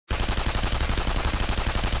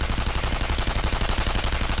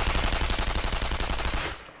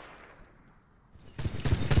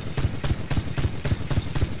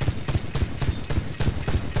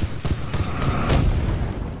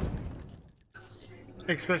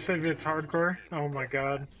Especially if it's hardcore. Oh my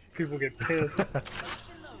god. People get pissed. Yeah.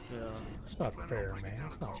 It's not fair, man.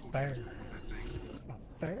 It's not fair. It's not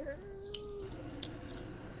fair.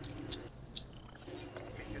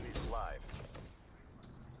 Mission is live.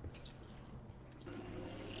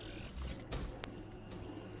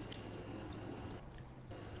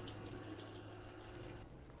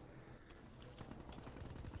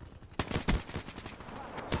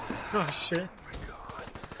 Oh shit.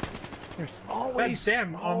 There's always,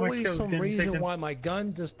 damn, all my always kills some getting reason taken. why my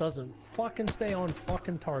gun just doesn't fucking stay on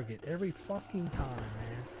fucking target every fucking time,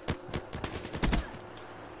 man.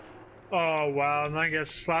 Oh wow, and I get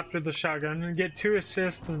slapped with the shotgun. And get 2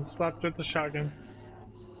 assists and slapped with the shotgun.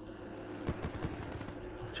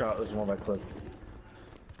 Shot was one by clip.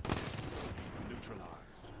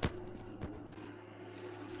 Neutralized.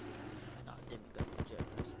 Oh, didn't go to jet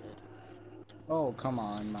instead. Oh, come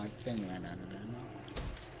on, my thing ran out of ammo.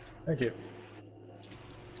 Thank you.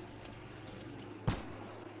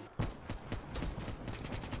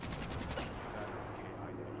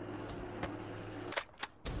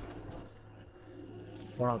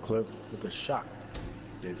 One on cliff with a shot.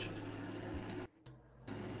 Bitch.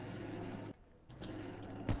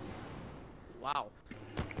 Wow.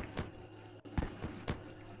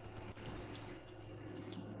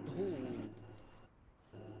 Ooh.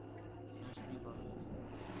 Nice revive.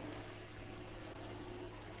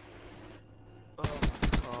 Oh my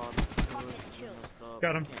god.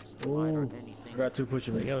 Got him. Ooh, I got 2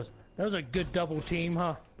 pushing me. That was a good double team,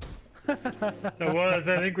 huh? It was.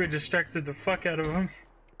 I think we distracted the fuck out of him.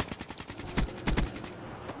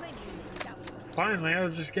 Finally, I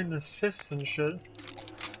was just getting assists and shit.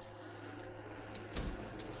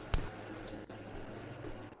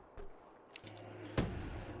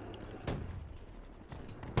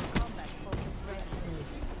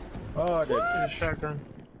 Oh, I did. Get a shotgun.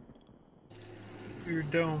 Your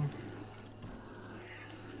dome.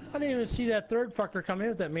 I didn't even see that third fucker come in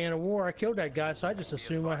with that man of war. I killed that guy, so I just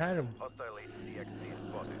assumed I had him. Hostile HCXD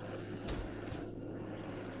spotted.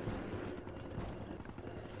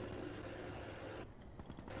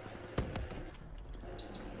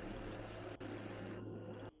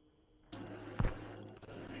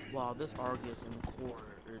 Wow, this Argus in core,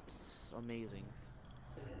 it's amazing.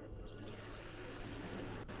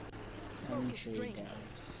 Let me show you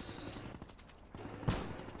guys.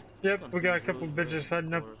 Yep, we got a couple bitches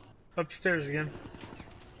heading up upstairs again.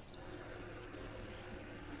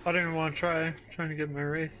 I don't even want to try. Trying to get my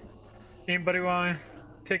wraith. Anybody want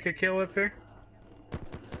to take a kill up here?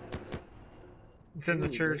 It's in the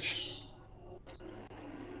church.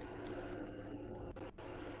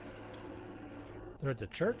 They're at the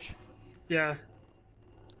church? Yeah.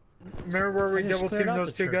 Remember where we I just double cleared teamed out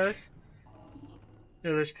those the 2 church. guys?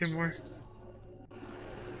 Yeah, there's 2 more.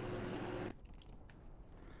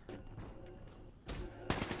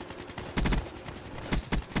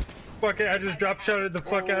 Fuck it, I just drop shotted the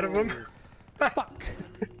fuck out of him. Fuck!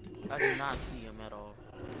 I did not see him at all.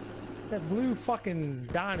 That blue fucking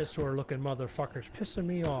dinosaur looking motherfucker's pissing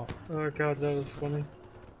me off. Oh god, that was funny.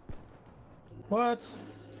 What?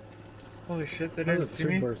 Holy shit, they That didn't was see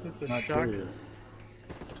me? 2 bursts. That's a Not shock. clear.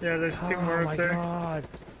 Yeah, there's 2 more Oh up my there. god.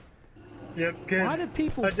 Yep, good. Why do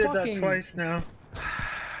people I did fucking... that twice now. I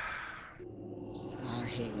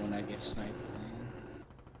hate when I get sniped, man.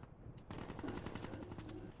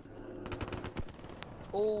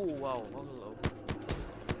 Oh wow, hello.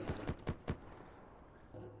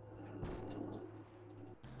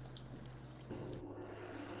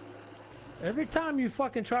 Every time you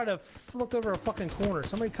fucking try to look over a fucking corner,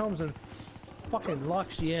 somebody comes and fucking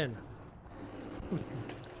locks you in.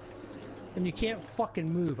 And you can't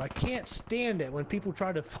fucking move. I can't stand it when people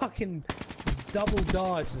try to fucking double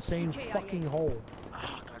dodge the same fucking hole.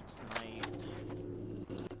 Ah, got sniped.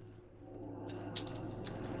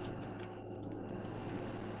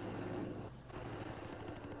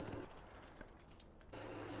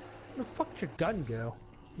 Where the fuck did your gun go?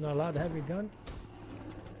 You're not allowed to have your gun?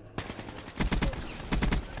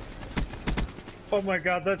 Oh my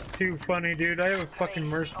god, that's too funny, dude. I have a fucking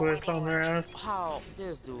merciless on their ass. How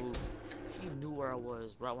this dude? He knew where I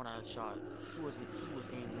was right when I shot. He was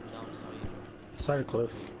aiming down sight. Side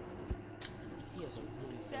cliff. He has a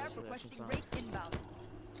really fast reaction Requesting time. rate inbound.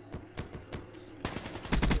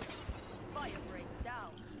 Fire break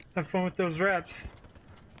down. Have fun with those reps.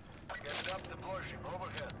 Get up the pushing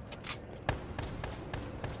overhead.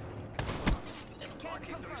 Can't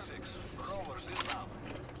confirm. 36. Rollers inbound.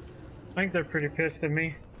 I think they're pretty pissed at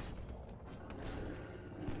me.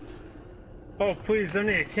 Oh, please, I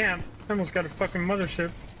need a camp. I almost got a fucking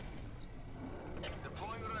mothership.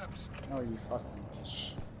 Deploying reps. Oh, you fucking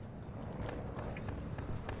bitch.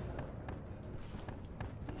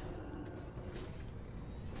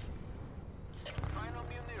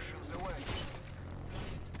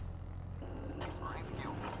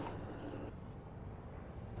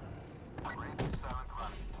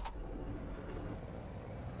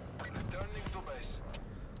 Returning to base.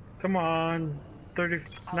 Come on.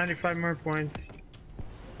 95 more points.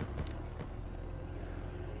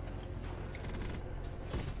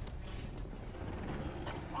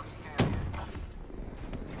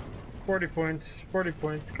 $40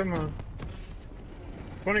 points, come on.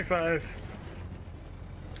 25.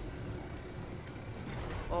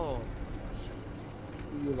 Oh,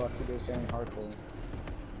 You lucky this ain't hardcore.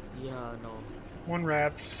 yeah, no. 1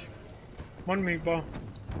 wraps. 1 meatball.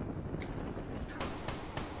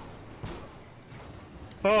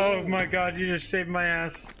 Oh my god, you just saved my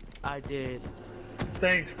ass. I did.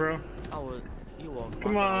 Thanks, bro. I was. You were.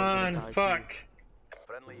 Come on, fuck.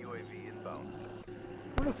 Friendly UAV inbound.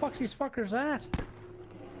 Where the fuck's these fuckers at?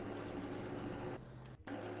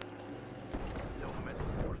 No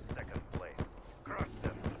medals for second place. Crush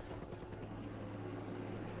them.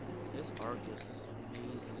 This Argus is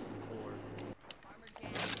amazing in core.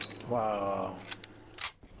 Wow.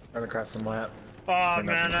 Run across some lap. Oh For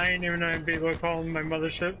man, nothing. I ain't even know I'd be able to call my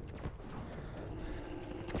mothership.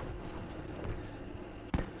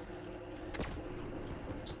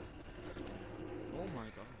 Oh my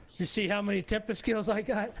gosh. You see how many tempest skills I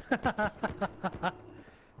got?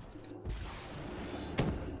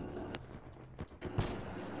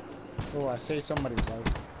 Oh, I say somebody's like,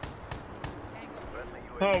 Friendly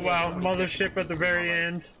UAV Oh wow, mothership at the very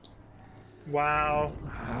end. Wow.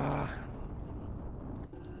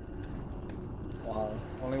 wow,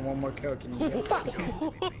 only one more kill. Can you get? mission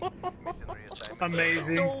reassignment.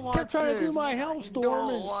 Amazing. Don't watch Kept trying to do this. my hellstorm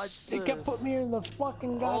Don't and watch it kept this. putting me in the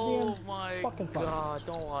fucking Oh goddamn my fucking fire. god,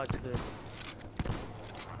 don't watch this.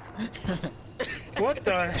 What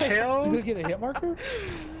the You hell? gonna get a hit marker?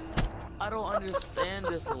 I don't understand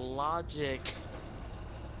this logic.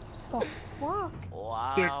 The fuck?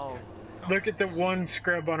 Wow. Look at the 1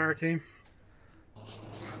 scrub on our team.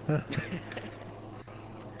 That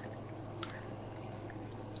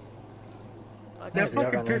Yeah,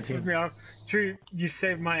 fucking on my pisses team. me off. True, you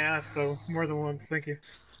saved my ass though, more than once, thank you.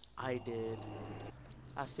 I did.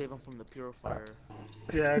 I saved him from the purifier.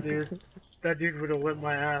 Yeah, dude. That dude would have lit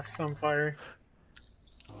my ass on fire.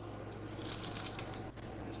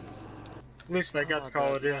 At least I got to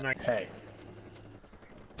call it in. Hey.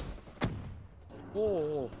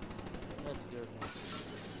 Oh, that's good.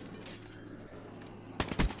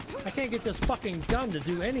 I can't get this fucking gun to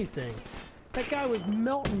do anything. That guy was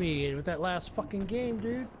melting me with that last fucking game,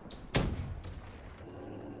 dude.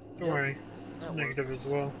 Don't worry. That Negative as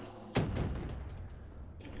well.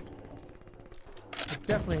 It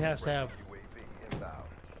definitely has to have. UAV inbound.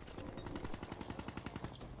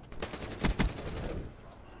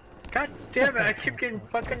 God damn it, I keep getting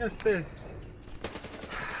fucking assists.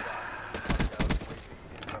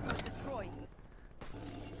 Destroyed.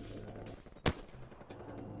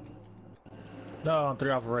 No, I'm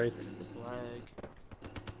 3 off Wraith. This lag.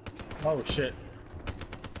 Oh shit.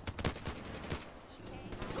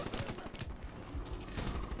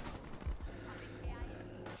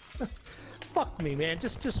 Fuck me, man.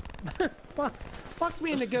 Just fuck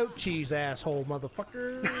me in the goat cheese, asshole,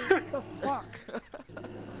 motherfucker. What the fuck?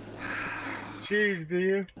 Jeez, do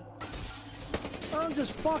you? I'm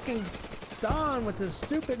just fucking done with this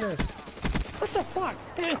stupidness. What the fuck?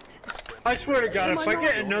 I swear to God, Am if I I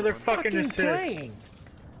get not another fucking assist. playing?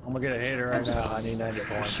 I'm gonna get a hater right now. I need 90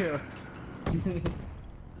 points.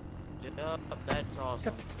 Yep, that's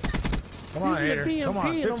awesome. Come on, Using the hater. Come on,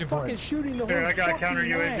 BMP and I'm 50 fucking points. shooting the whole Here, I got a fucking counter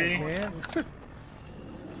lag, UAV. man.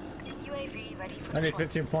 UAV ready for I need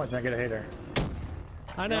 15 points and I get a hater.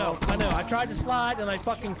 I know. I tried to slide and I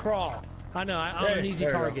fucking crawl. I know. I'm an Hey, easy there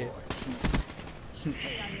you target.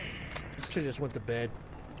 Should just went to bed.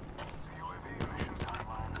 UAV mission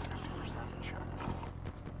timeline 50% check.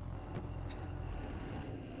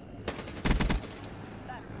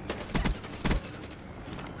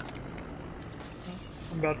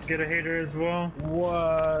 I'm about to get a hater as well.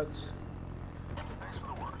 What? Thanks for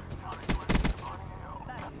the work. Counter UAV departing AO.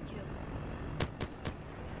 back kill.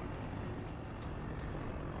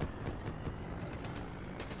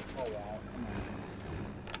 Oh wow.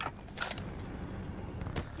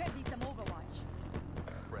 Get me some Overwatch.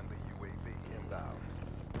 Friendly UAV inbound.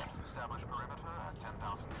 Establish perimeter at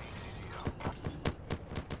 10,000 feet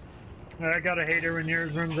ATO. I got a hater when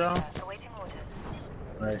yours runs out. Awaiting orders.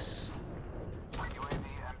 Nice. UAV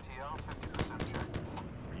MTL 50% check.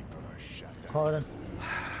 Reaper shut down. Call it in.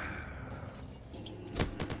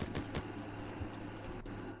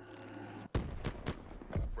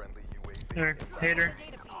 Friendly UAV There, inbound. hater. Data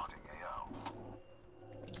feed. Departing AO.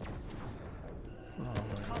 Oh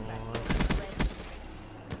my god.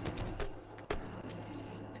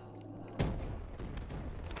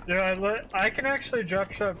 Yeah, I can actually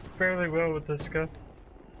drop shot fairly well with this gun.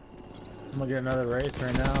 I'm gonna get another wraith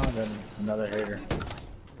right now, and then another hater.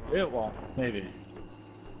 It won't. Maybe.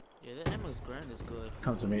 Yeah, the ammo's grand is good.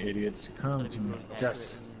 Come to me, idiots. Come Gotta to be me. really accurate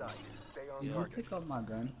Yes. and Stay on You target. pick up my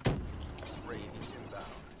gun. Raid inbound.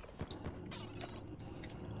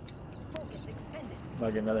 Focus expended. I'm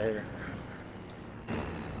gonna get another hater.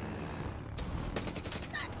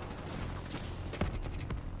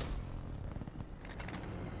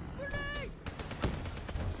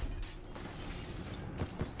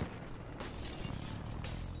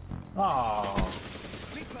 Oh,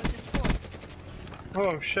 Reaper destroyed.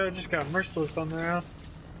 Oh shit, I just got merciless on their ass.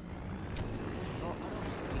 oh,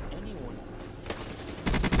 I don't see anyone.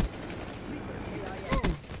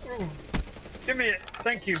 Ooh. Give me it,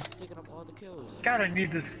 thank you. Taking up all the kills. God, I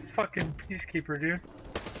need this fucking peacekeeper, dude.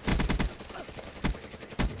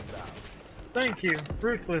 Thank you,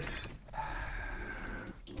 ruthless.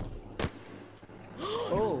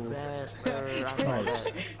 Oh, bastard! I saw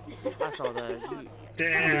that. I saw that. You,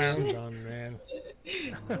 Damn, Done, man.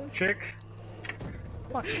 chick.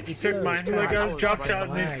 Fuck, You took mine like I was drop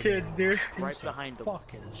shotting these kids, dude. right behind him.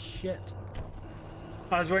 Fucking shit.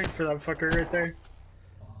 I was waiting for that fucker right there.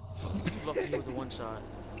 Lucky he was a one shot.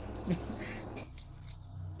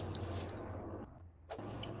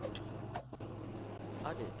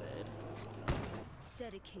 I did bad.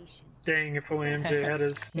 Dedication. Dang, if only MJ had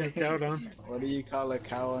his snaked out on. What do you call a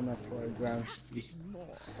cow on a 4-gram speed?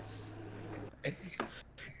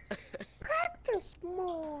 Practice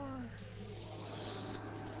more.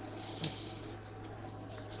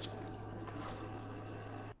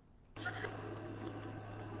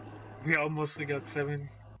 We almost got 7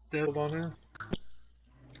 dead on it.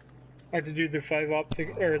 I had to do the 5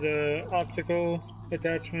 optical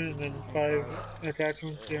attachment and then 5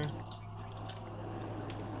 attachments, yeah.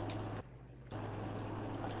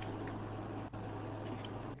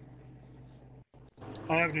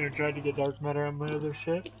 I haven't even tried to get dark matter on my other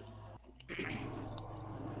shit.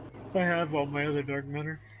 I have all my other dark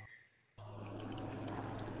matter.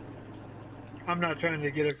 I'm not trying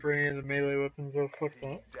to get it for any of the melee weapons though, fuck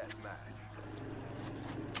that. Deathmatch.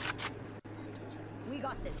 We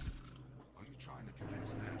got this. Are you trying to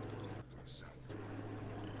convince them yourself?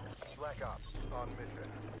 Black Ops on mission.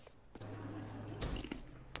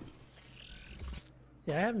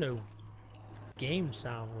 Yeah, I have no game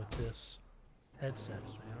sound with this headsets,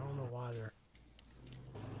 man. I don't know why they're.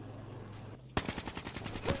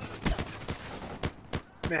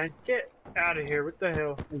 Man, get out of here, what the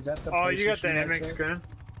hell? Is that the Oh, you got the PlayStation MX headset? gun?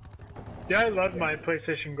 Yeah, I love my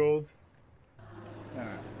PlayStation Gold.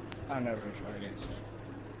 I never tried it.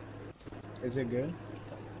 Is it good?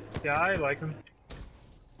 Yeah, I like them.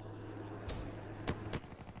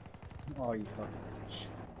 Oh, you fucking bitch.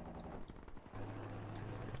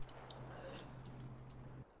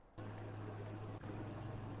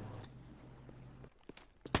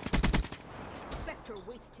 Spectre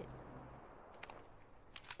wasted.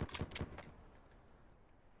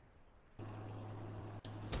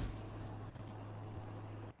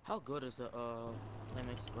 How good is the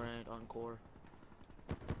MX Grand Encore?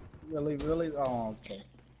 Really, really? Oh, okay.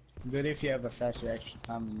 Good if you have a fast reaction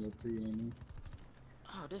time in your pre-aiming.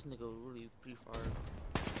 Oh, this nigga really pretty far.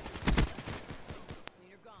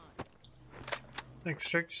 You're gone. Thanks,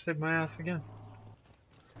 Trick, just saved my ass again.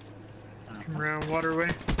 Uh-huh. Come around waterway.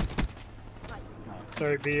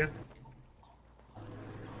 Sorry, Bia.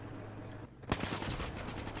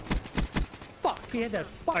 Fuck, he had that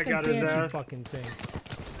fucking got his fancy ass. fucking thing.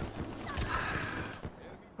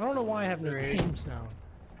 I don't know why I have no Great. game sound.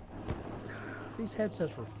 These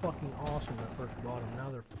headsets were fucking awesome when I first bought them. Now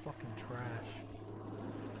they're fucking trash.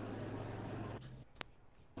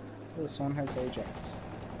 This one has Ajax.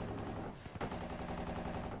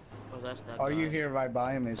 Oh, that's that All guy. you hear right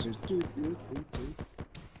by him is just doot, doot, doot, doot.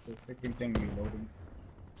 The freaking thing reloading.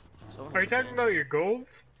 Someone Are you has a talking about your gold?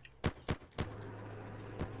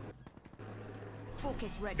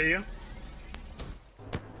 Focus ready. Bia?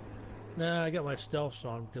 Nah, I got my stealths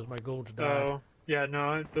on because my gold's died. Oh, yeah,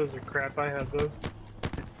 no, those are crap. I had those.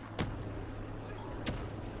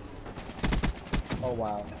 Oh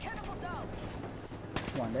wow. Cannibal down.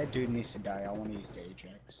 Come on, that dude needs to die. I want to use the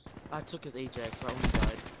Ajax. I took his Ajax right when he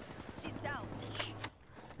died. She's down.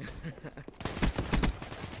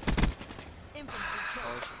 Infantry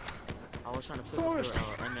kill. I was trying to pick Forrest, up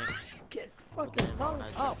your MX. Get fucking Okay, no, hung I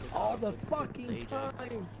up took all it. the The fucking Ajax.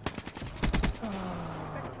 time.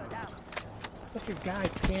 Spectre down. Like your guy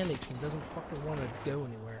panics and doesn't fucking want to go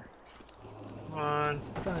anywhere. Come on,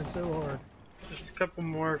 I'm trying so hard. just a couple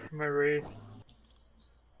more for my wraith.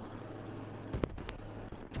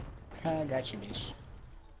 I got you, bitch.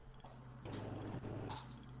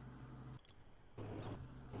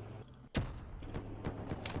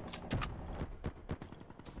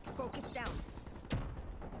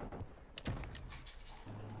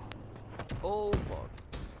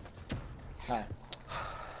 Ha.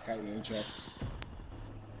 Got your Ajax.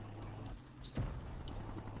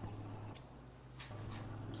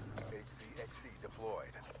 HCXD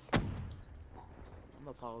deployed. I'm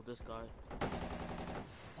gonna follow this guy.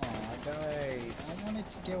 Aw, guy. I wanted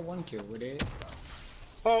to get one kill with it.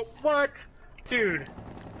 Oh, what? Dude.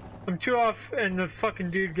 I'm 2 off and the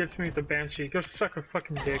fucking dude gets me with the Banshee. Go suck a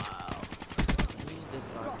fucking dick. Me and this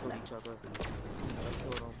guy killed each other. I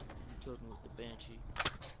killed him. He killed me with the Banshee.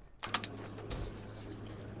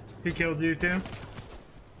 He killed you too?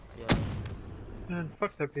 Yeah. Man,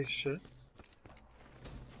 fuck that piece of shit.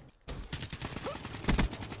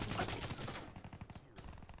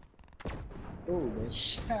 Ooh, the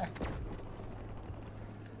shot.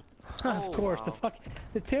 Of course, wow.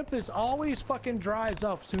 the Tempest always fucking dries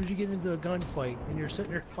up as soon as you get into a gunfight, and you're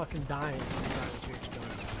sitting there fucking dying.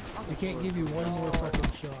 They can't give you one more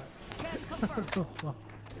fucking shot. Can't confirm.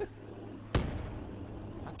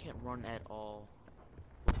 I can't run at all.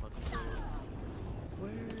 Fucking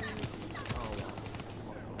where? Oh wow.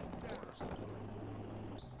 Came up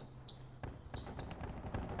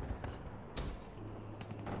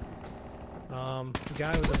from The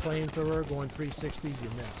guy with the flamethrower going 360, you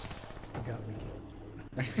missed. You got me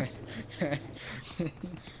killed.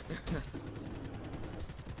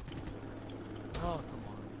 Oh come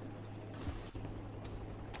on.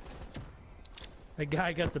 That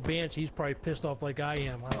guy got the Banshee, he's probably pissed off like I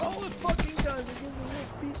am. Like, oh, it fucking does! It gives me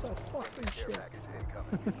this piece of fucking Care shit. package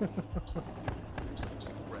incoming.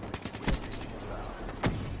 Friendly UAV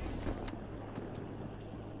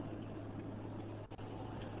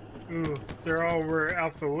inbound. Ooh, they're all where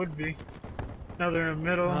Alpha would be. Now they're in the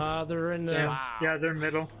middle. They're in the Yeah, Wow. yeah, they're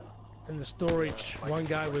middle. in the storage. One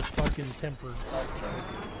guy was fucking tempered.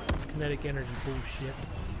 Kinetic energy bullshit.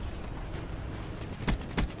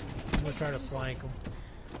 I'm gonna try to flank him.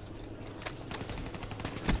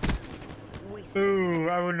 Wasted. Ooh,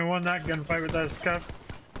 I wouldn't have won that gunfight with that scuff.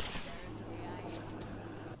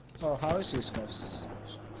 Oh, how is your scuffs?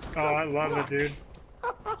 Oh, I love it, dude.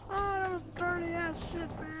 That was dirty ass shit,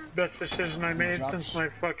 man. Best decision I made since my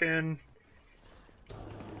fucking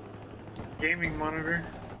gaming monitor.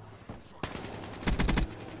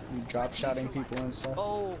 You drop shotting people and stuff?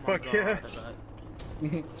 Oh my Fuck god. yeah. I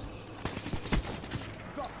got-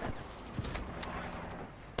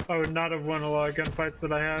 I would not have won a lot of gunfights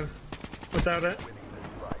that I have without it. Winning this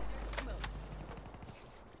fight.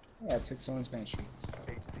 Yeah, I took someone's Banshee.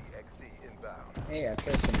 HCXD inbound. Hey, I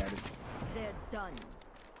killed somebody. They're done.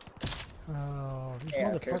 Oh, these Yeah,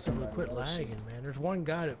 okay, motherfuckers will somebody quit else. lagging, man. There's one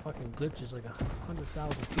guy that fucking glitches like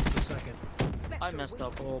 100,000 feet per second. I Spectre messed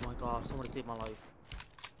up. wasted. Oh my god. Somebody saved my life.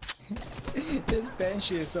 This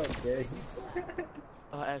Banshee is so big.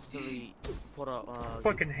 I actually put a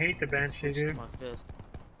Fucking hate the Banshee, switch to dude. my fist.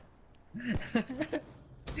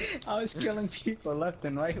 I was killing people left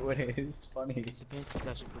and right with it. It's funny. The Banshee's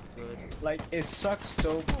actually pretty good. Like, it sucks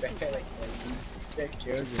so bad. Like, that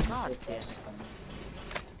kills you so God damn fast.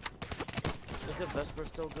 Is the Vesper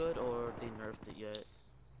still good or they nerfed it yet?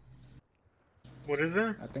 What is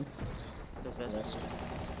it? I think so. The Vesper. Yes.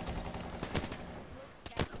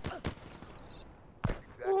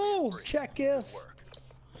 Exactly Oh, as briefed. check Good this. work.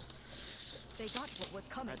 They got what was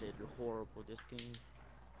coming. I did horrible this game.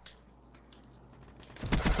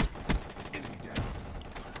 Enemy down.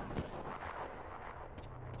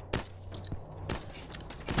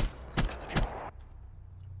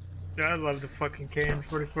 Yeah, I love the fucking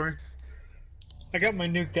KN-44. I got my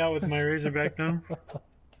nuked out with my Razorback though.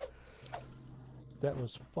 That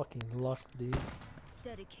was fucking luck, dude.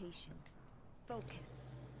 Dedication. Focus.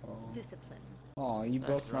 Oh, Discipline. oh you That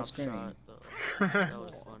broke my drop screen. shot, though. That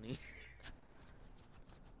was funny.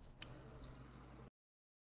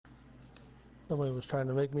 Somebody was trying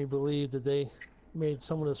to make me believe that they made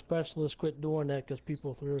some of the specialists quit doing that because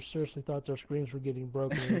people seriously thought their screens were getting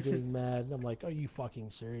broken and were getting mad. I'm like, are you fucking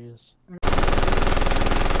serious?